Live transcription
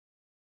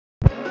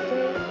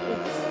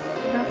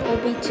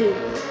be 2.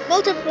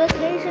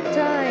 Multiplication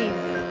time.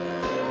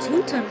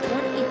 2 times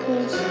 1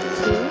 equals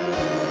 2.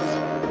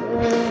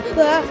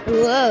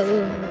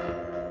 Whoa.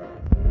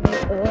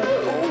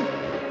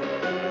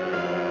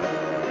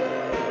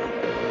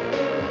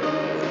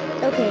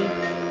 Okay,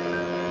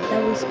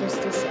 that was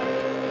just a side.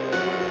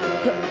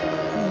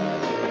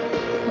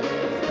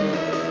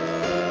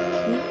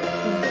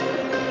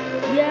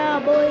 Yeah,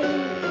 boy.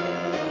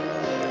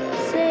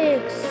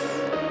 6.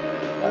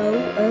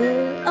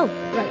 Oh,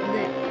 right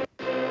there.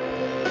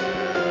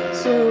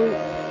 So,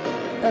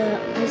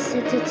 I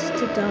set it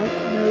to dark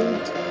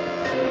mode.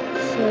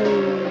 So,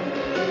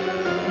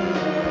 yeah,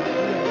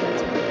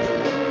 that's it.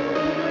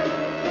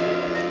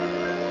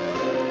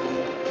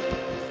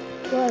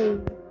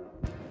 12.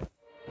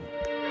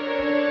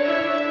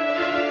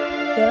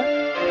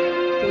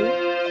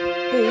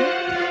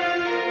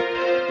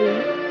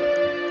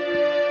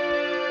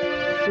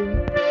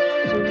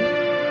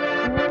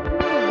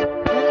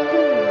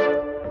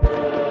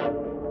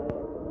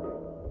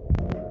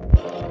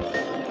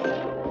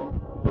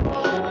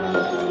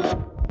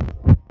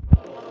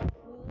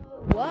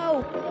 Wow.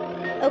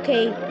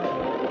 Okay.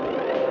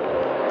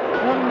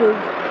 One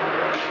move.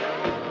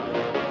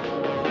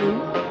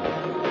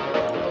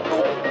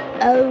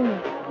 Oh,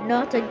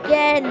 not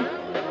again.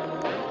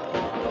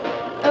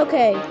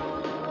 Okay.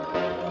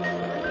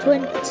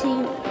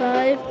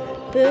 25.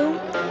 Boom.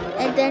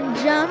 And then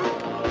jump.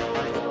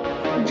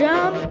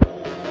 Jump.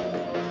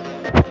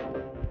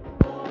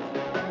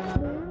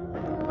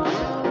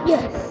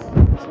 Yes.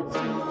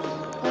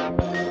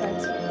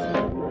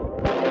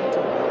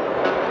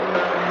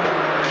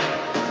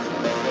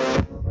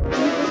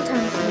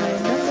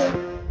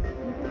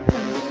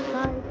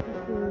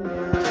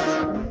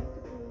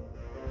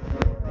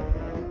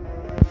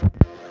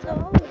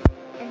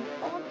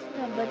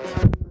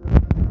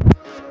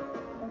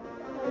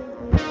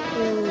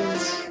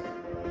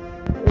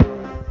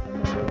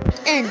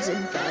 Ends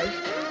in 5.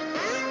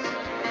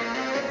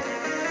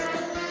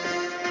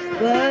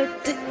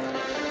 What?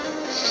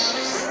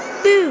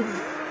 Boom!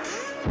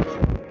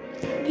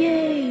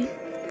 Yay!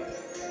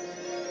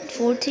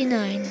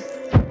 49.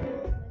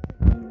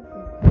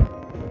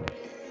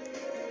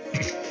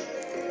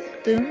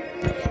 Boom.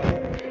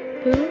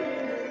 Boom.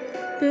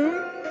 Boom.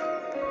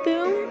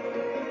 Boom.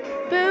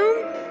 Boom.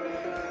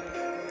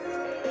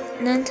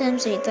 9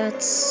 times 8,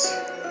 that's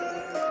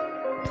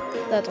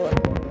that one.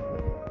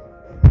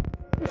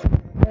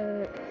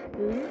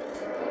 Boom,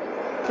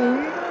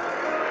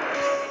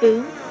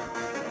 boom,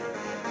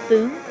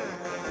 boom,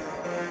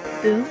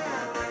 boom,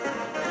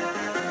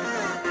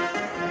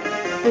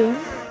 boom,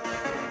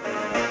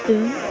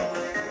 boom,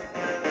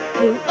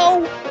 boom. Oh!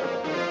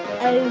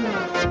 Oh!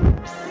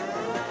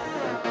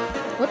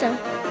 What the?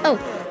 Oh!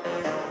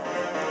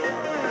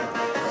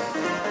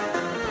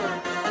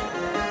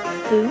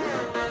 Boom,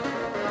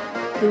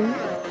 boom,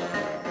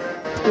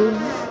 boom,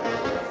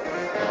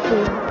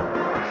 boom.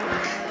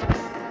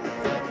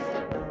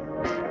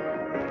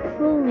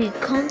 Fully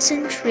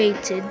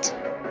concentrated.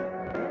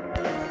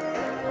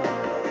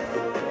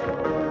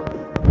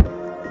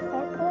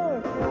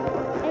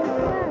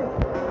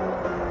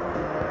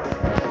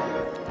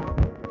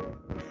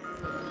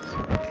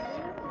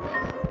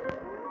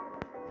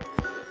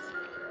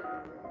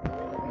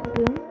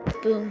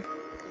 Boom,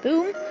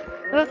 boom,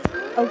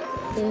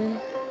 boom.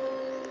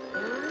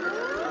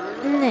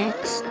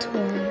 Next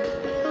one.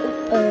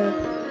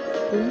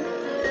 Boom.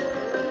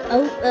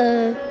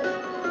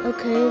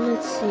 Okay,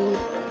 let's see.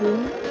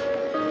 Boom.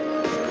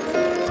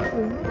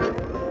 Boom.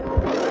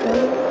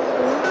 Boom.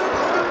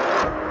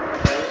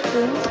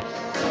 Boom.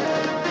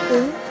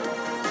 Boom.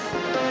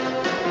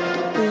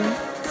 Boom.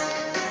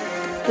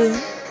 Boom.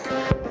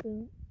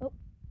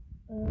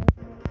 Boom.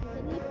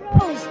 He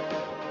froze.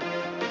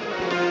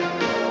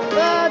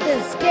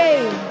 This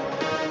game.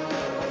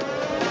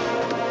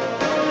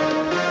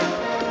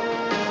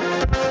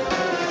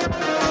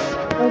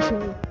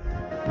 Okay.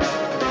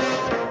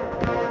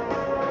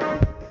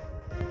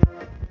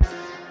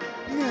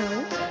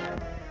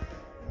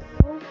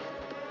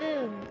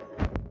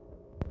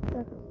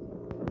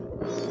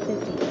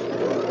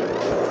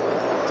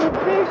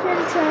 Division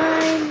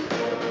time.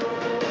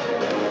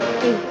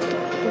 8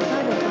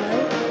 divided by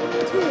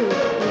 2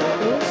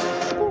 equals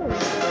 4.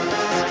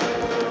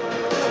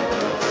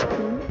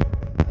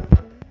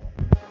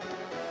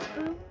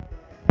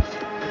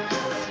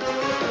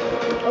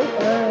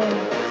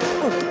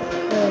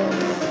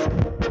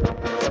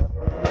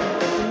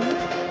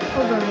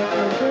 Hold on,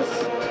 I'll just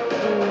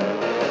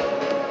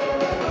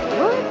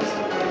what?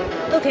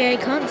 Okay, I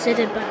can't set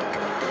it back.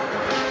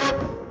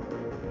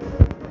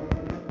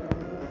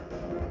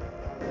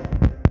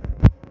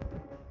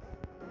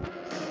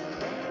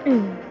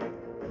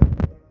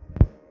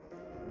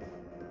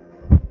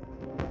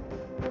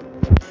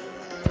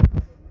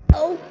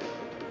 Oh.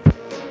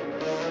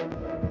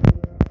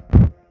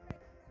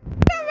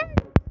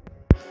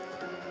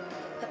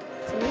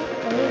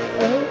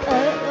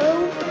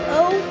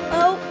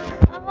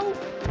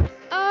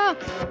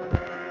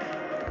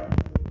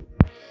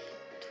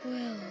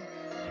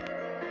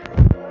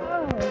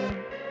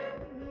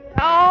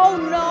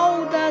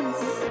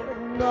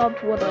 not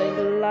what I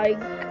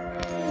like.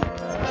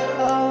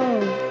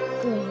 Oh,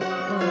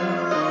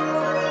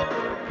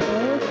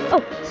 God.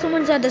 Oh,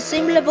 someone's at the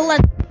same level as...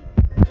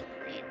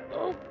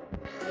 Oh.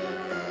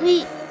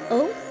 We...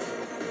 Oh?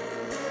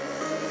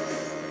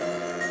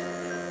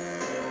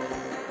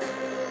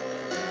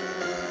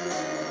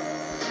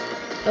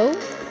 Oh?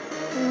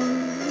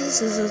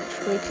 This is a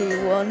tricky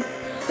one.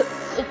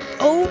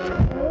 Oh!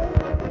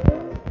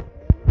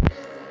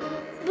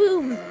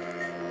 Boom!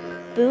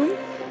 Boom?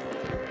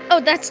 Oh,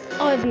 that's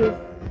obvious.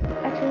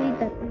 Actually,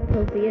 that's not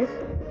obvious.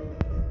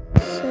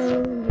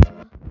 So,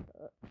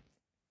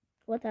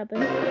 what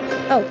happened?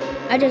 Oh,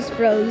 I just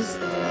froze.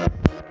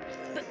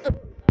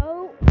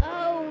 Oh,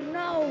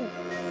 no!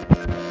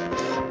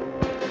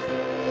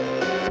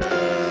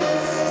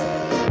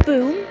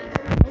 Boom.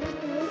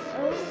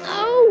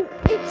 Oh,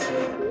 it's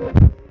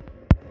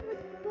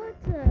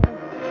butter.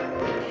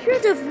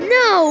 Should have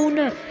known.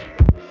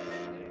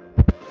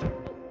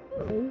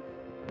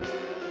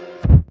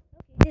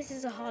 This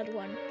is a hard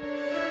one.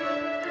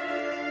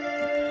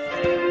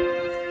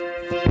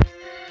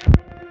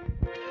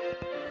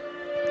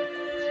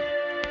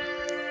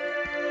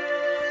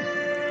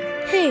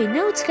 Hey,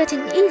 now it's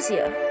getting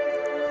easier.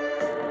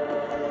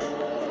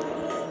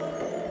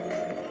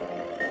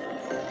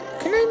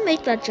 Can I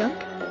make that jump?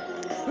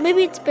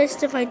 Maybe it's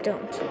best if I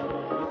don't.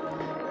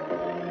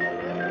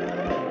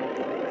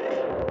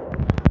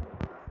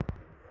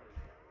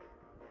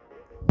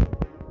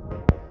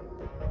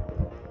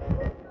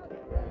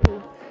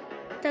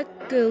 That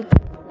girl.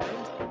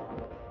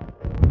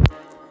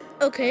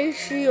 Okay,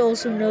 she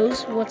also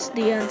knows what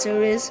the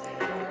answer is.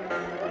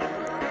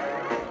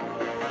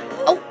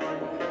 Oh!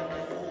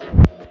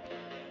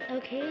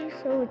 Okay,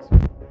 so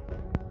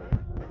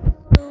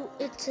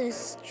it's a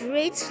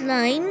straight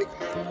line.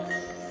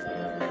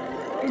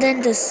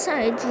 Then the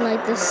sides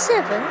like the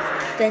 7.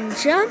 Then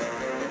jump.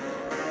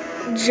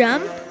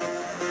 Jump.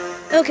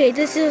 Okay,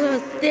 this is a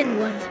thin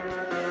one.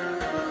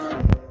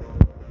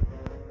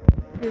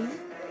 Boom.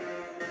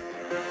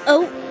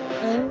 Oh.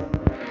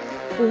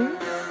 Boom.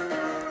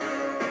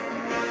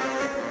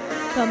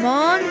 Come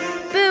on.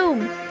 Boom.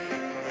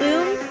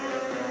 Boom.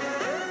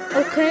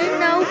 Okay,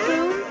 now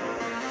boom.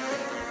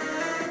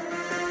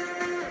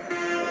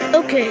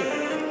 Okay.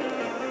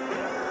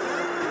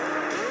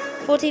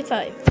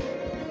 45.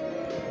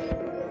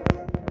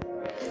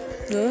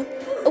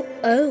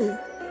 Oh.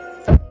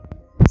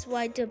 That's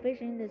why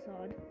division is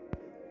hard.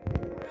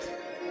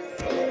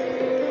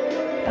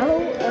 Oh,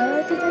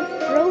 did I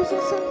froze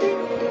or something?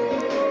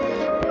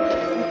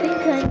 I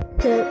think I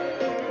did.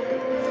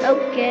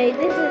 Okay,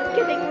 this is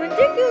getting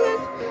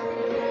ridiculous.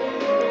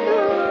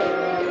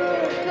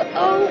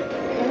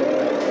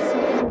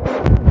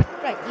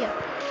 Right, yeah.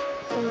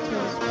 So it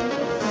was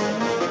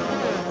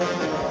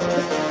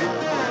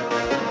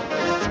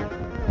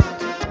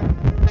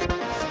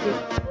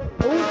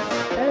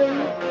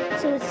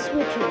so it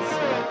switches.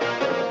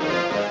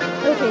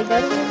 Okay,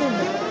 gotta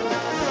remember.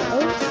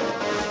 Oh.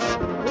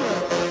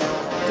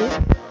 Good.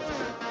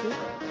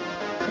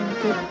 And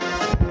good.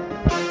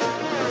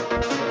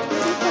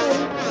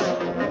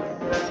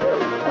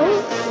 Oh,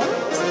 what?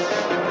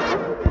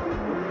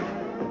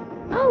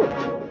 Oh.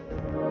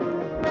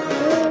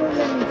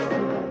 Let me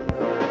see.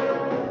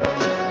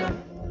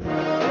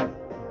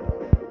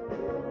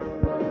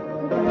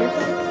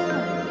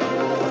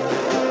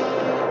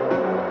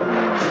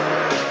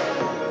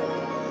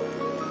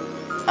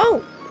 Oh!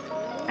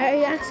 I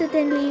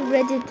accidentally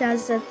read it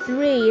as a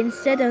 3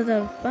 instead of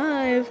a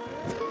 5.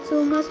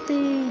 So it must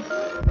be...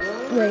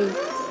 Wait.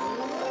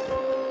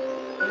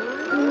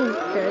 Let me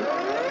check.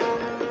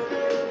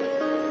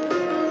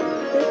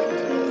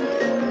 15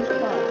 times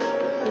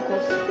 5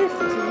 equals 50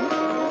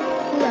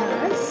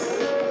 plus...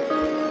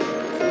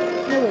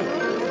 No, wait.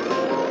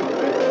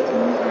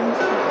 15 times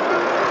 5.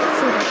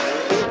 So that's...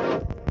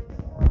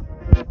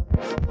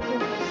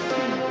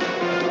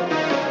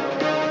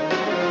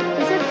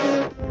 Is that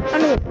true? Oh,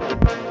 no, wait.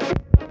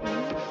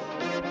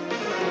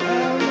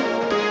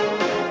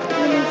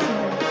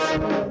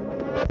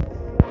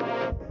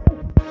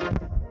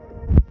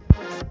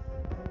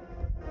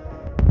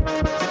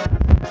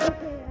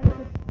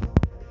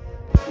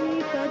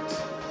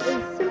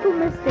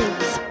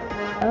 Mistakes.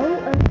 Oh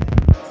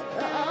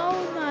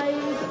my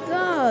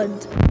God!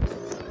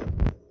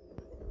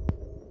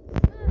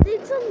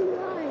 It's a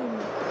line.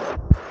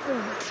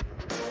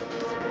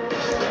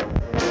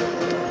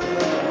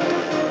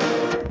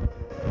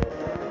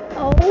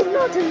 Oh,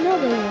 not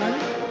another one.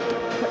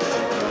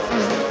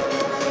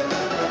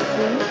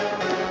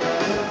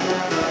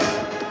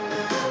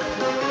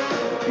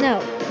 Now,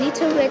 need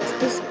to read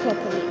this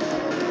properly.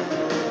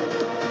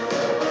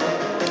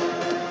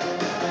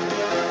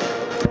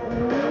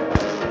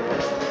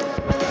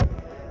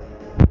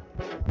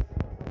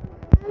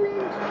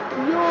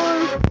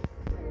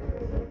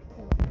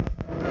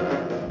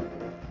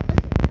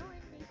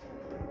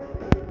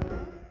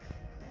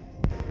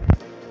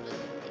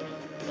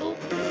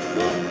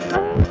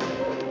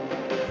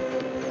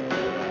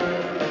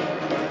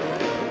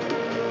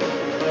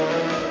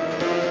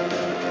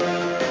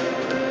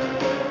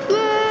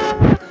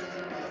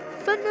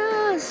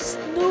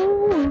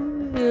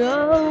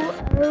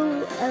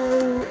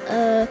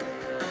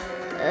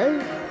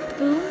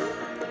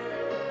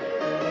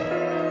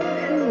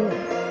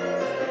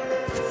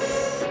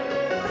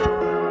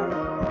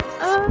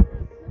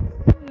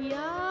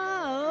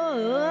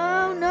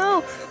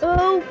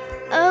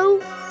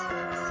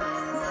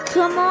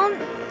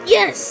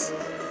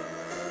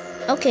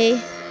 Okay,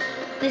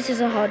 this is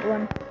a hard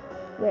one.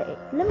 Wait,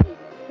 let me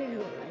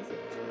visualize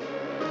it.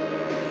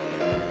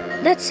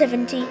 That's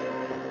 70.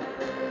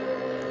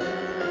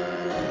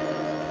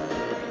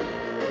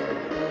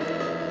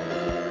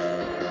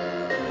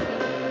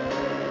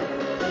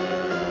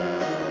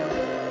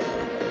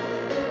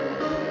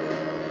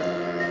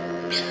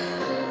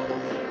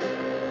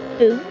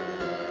 Boom.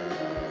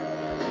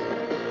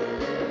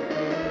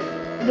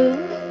 Boom.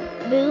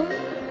 Boom.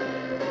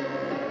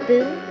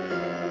 Boom.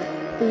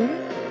 Boom.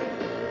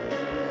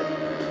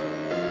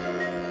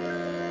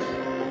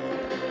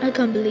 I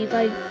can't believe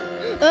I...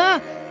 Ah!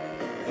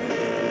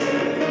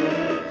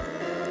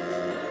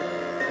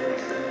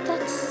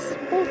 That's...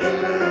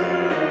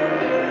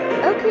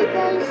 Okay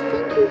guys,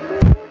 thank you for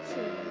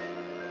watching.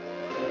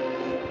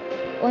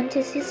 Want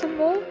to see some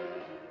more?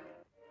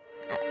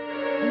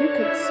 You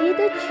could see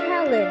the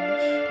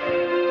challenge.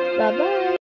 Bye bye.